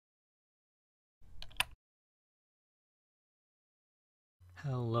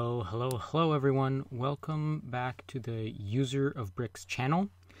Hello everyone. Welcome back to the User of Bricks channel.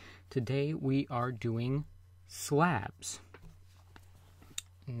 Today we are doing slabs.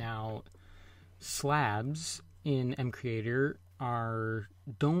 Now, slabs in Mcreator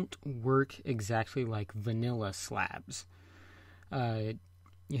don't work exactly like vanilla slabs. You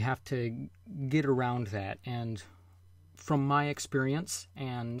have to get around that, and from my experience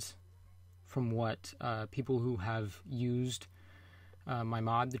and from what people who have used my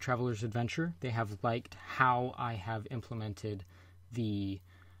mod, The Traveler's Adventure, they have liked how I have implemented the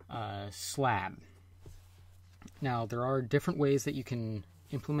slab. Now, there are different ways that you can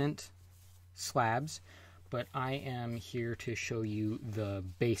implement slabs, but I am here to show you the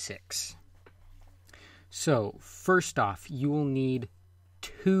basics. So, first off, you will need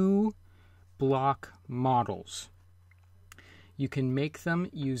 2 block models. You can make them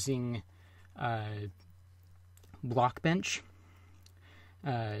using Blockbench.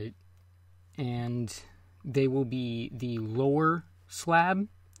 And they will be the lower slab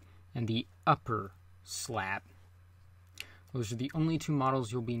and the upper slab. Those are the only 2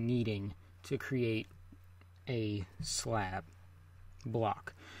 models you'll be needing to create a slab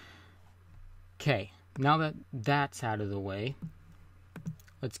block. Okay, now that that's out of the way,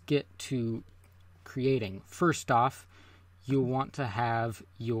 let's get to creating. First off, you'll want to have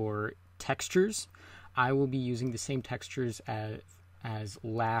your textures. I will be using the same textures as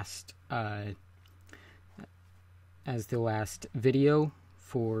the last video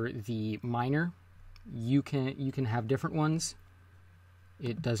for the miner. You can have different ones.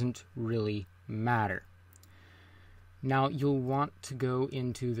 It doesn't really matter. Now you'll want to go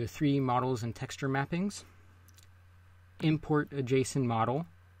into the 3 models and texture mappings. Import a JSON model.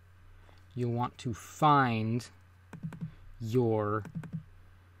 You'll want to find your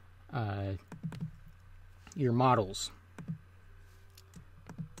models.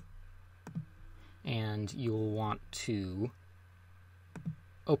 And you'll want to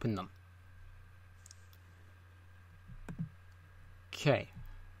open them. Okay,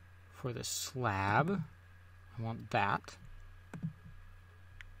 for the slab, I want that.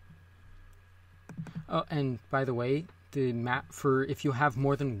 Oh, and by the way, the map for if you have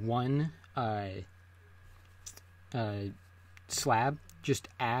more than one slab, just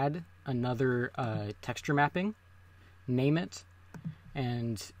add another texture mapping, name it,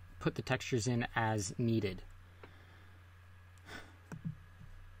 and put the textures in as needed.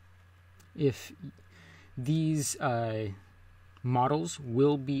 If these models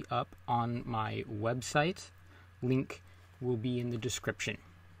will be up on my website, link will be in the description.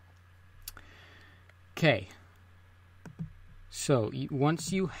 Okay, so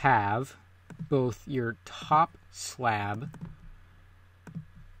once you have both your top slab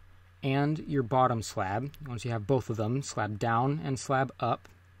and your bottom slab, once you have both of them, slab down and slab up,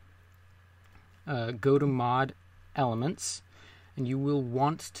 go to mod elements, and you will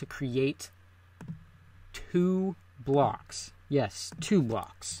want to create 2 blocks. Yes, 2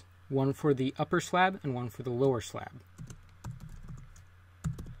 blocks. One for the upper slab and one for the lower slab.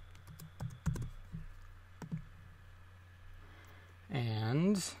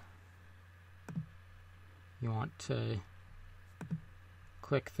 And you want to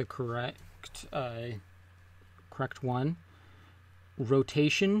click the correct one.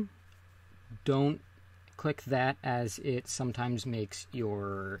 Rotation, don't click that, as it sometimes makes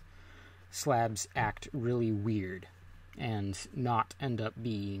your slabs act really weird and not end up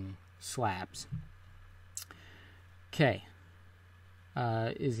being slabs. Okay,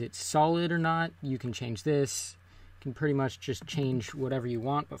 is it solid or not? You can change this. You can pretty much just change whatever you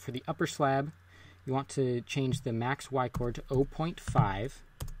want, but for the upper slab, you want to change the max Y chord to 0.5.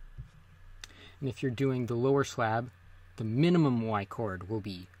 And if you're doing the lower slab, the minimum Y chord will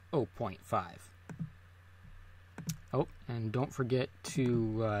be 0.5. Oh, and don't forget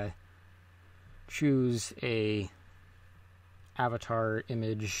to choose a avatar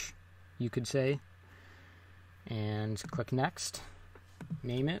image, you could say, and click next,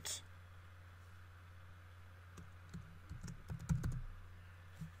 name it,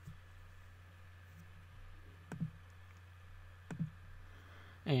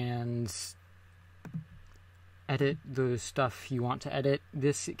 and edit the stuff you want to edit.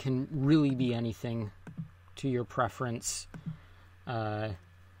 This can really be anything to your preference.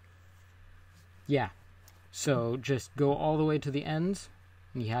 Yeah, so just go all the way to the end,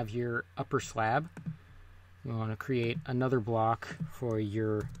 and you have your upper slab. You want to create another block for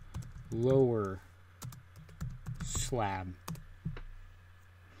your lower slab.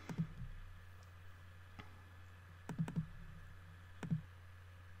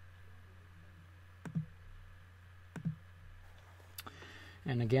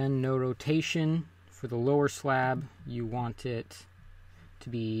 And again, no rotation. For the lower slab, you want it to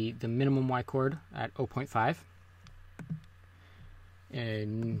be the minimum Y chord at 0.5.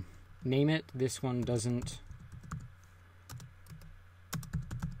 And name it. This one doesn't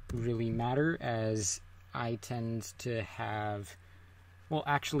really matter, as I tend to have, well,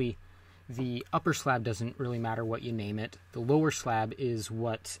 actually the upper slab doesn't really matter what you name it. The lower slab is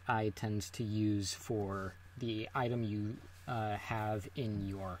what I tend to use for the item you have in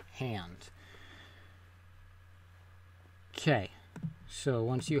your hand. Okay, so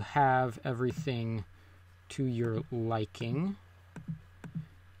once you have everything to your liking,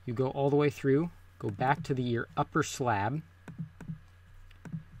 you go all the way through, go back to your upper slab,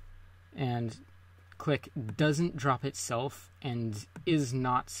 and click doesn't drop itself and is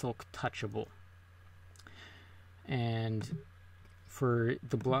not silk touchable. And for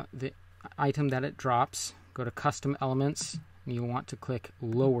the item that it drops, go to custom elements, and you want to click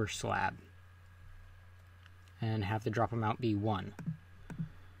lower slab and have the drop amount be 1.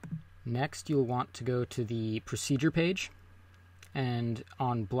 Next, you'll want to go to the procedure page, and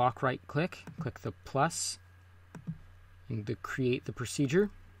on block right click the plus and create the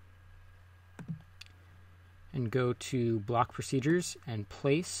procedure, and go to block procedures and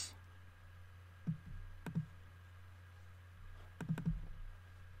place.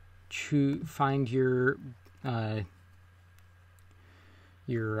 Find your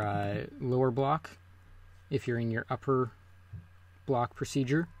lower block. If you're in your upper block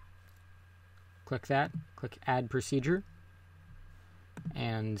procedure, click that, click add procedure,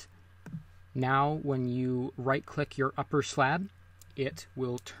 and now when you right click your upper slab, it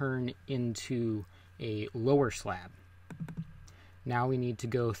will turn into a lower slab. Now we need to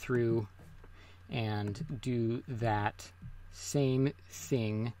go through and do that same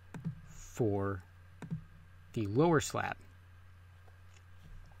thing for the lower slab.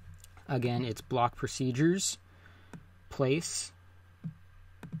 Again, it's block procedures, place,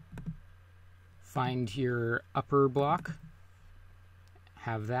 find your upper block,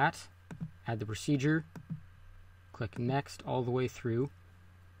 have that, add the procedure, click next all the way through,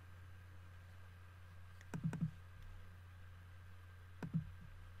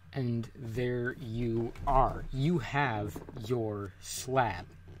 and there you are. You have your slab.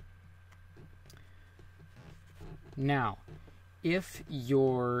 Now, if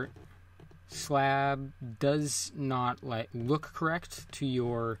your slab does not look correct to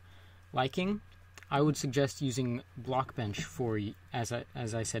your liking, I would suggest using Blockbench for, as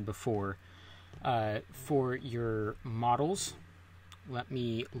I said before, for your models. Let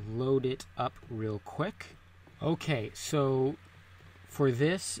me load it up real quick. Okay, so for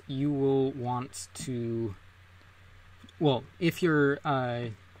this, you will want to, well, if your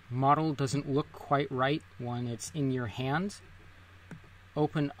model doesn't look quite right when it's in your hand,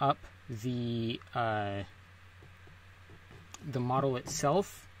 open up the model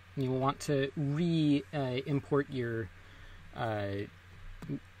itself. You'll want to import your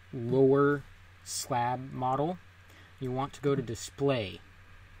lower slab model. You want to go to display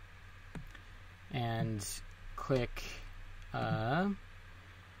and click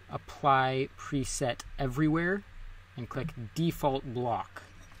apply preset everywhere and click default block.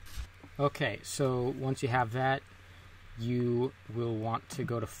 Okay, so once you have that, you will want to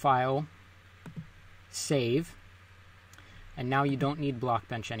go to file, save, and now you don't need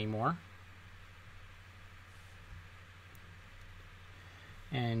Blockbench anymore.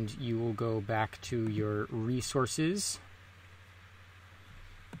 And you will go back to your resources,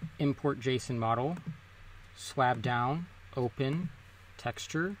 import JSON model, slab down, open,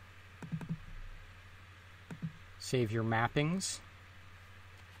 texture, save your mappings,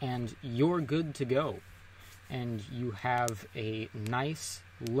 and you're good to go. And you have a nice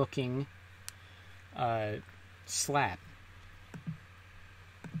looking slab.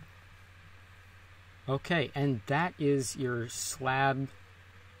 Okay, and that is your slab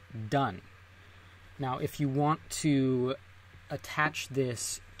done. Now, if you want to attach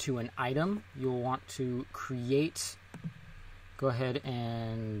this to an item, you'll want to go ahead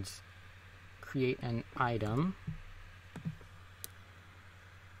and create an item.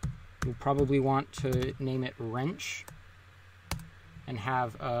 You'll probably want to name it wrench and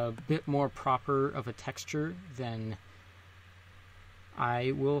have a bit more proper of a texture than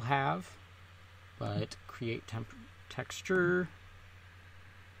I will have, but create texture,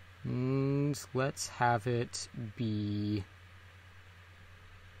 and let's have it be,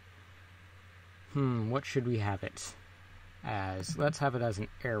 what should we have it as? Let's have it as an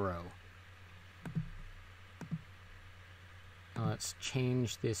arrow. Let's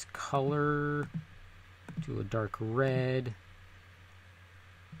change this color to a dark red.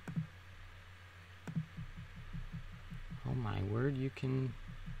 Oh my word, you can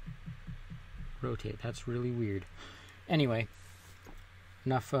rotate. That's really weird. Anyway,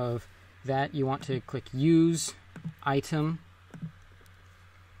 enough of that. You want to click Use, Item,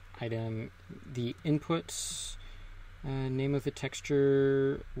 the inputs. Name of the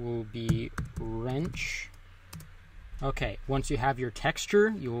texture will be wrench. Okay, once you have your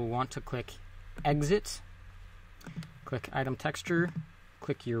texture, you will want to click Exit. Click Item Texture,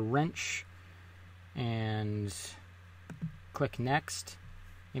 click your wrench, and click Next.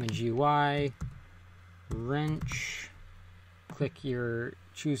 Image UI, wrench.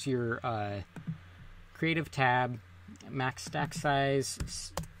 Choose your creative tab, max stack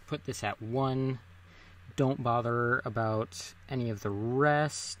size, put this at 1. Don't bother about any of the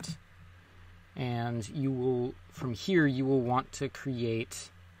rest. And from here, you will want to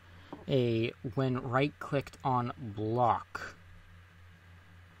create when right-clicked on block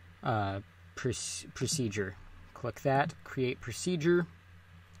procedure. Click that, create procedure.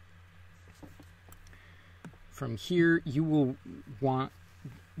 From here, you will want,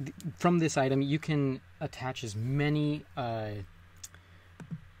 from this item, you can attach as many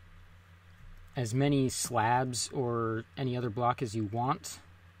slabs or any other block as you want.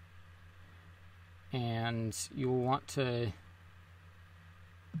 And you'll want to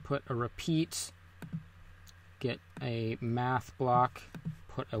put a repeat, get a math block,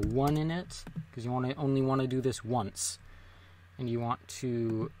 put a 1 in it, because you only want to do this once. And you want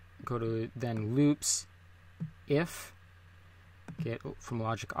to go to then loops, if, get from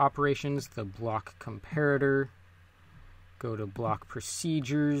logic operations, the block comparator, go to block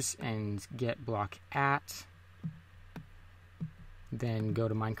procedures and get block at, then go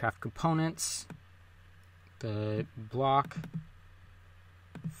to Minecraft components, the block,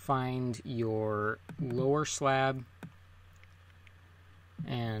 find your lower slab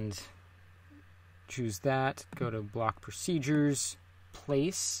and choose that, go to block procedures,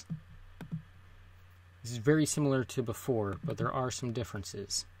 place. This is very similar to before, but there are some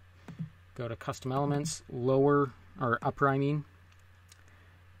differences. Go to custom elements, upper,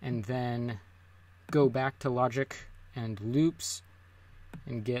 and then go back to logic and loops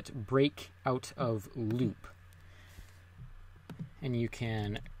and get break out of loop. And you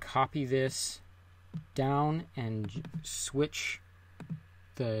can copy this down and switch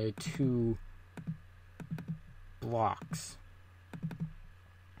the 2 blocks.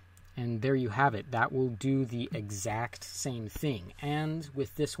 And there you have it. That will do the exact same thing. And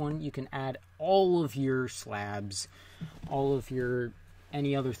with this one, you can add all of your slabs, all of your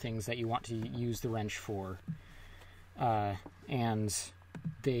any other things that you want to use the wrench for. And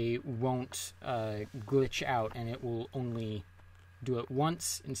they won't glitch out, and it will only do it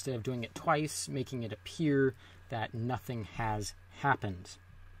once instead of doing it twice, making it appear that nothing has happened.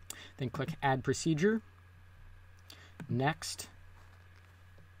 Then click Add Procedure, Next,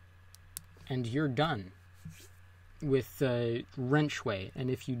 and you're done with the wrench way. And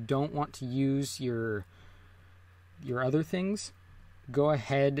if you don't want to use your other things, go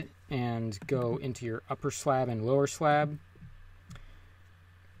ahead and go into your upper slab and lower slab,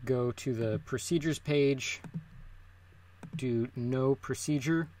 go to the procedures page, do no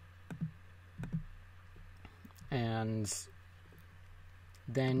procedure, and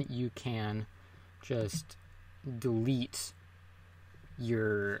then you can just delete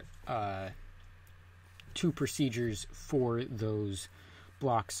your 2 procedures for those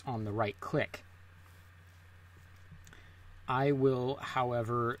blocks on the right click. I will,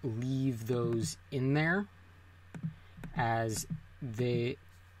 however, leave those in there as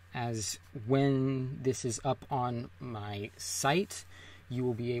when this is up on my site, you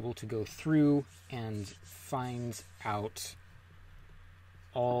will be able to go through and find out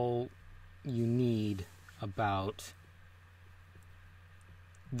all you need about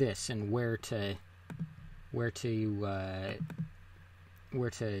this and where to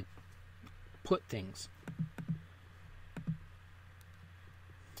put things.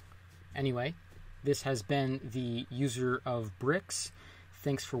 Anyway, this has been the user of bricks.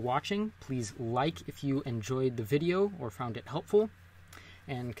 Thanks for watching. Please like if you enjoyed the video or found it helpful,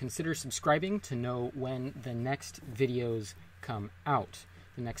 and consider subscribing to know when the next videos come out.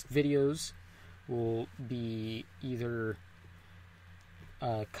 The next videos will be either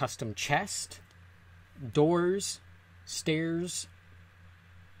a custom chest, doors, stairs,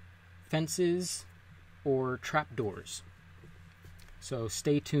 fences, or trapdoors. So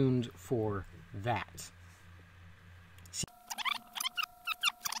stay tuned for that.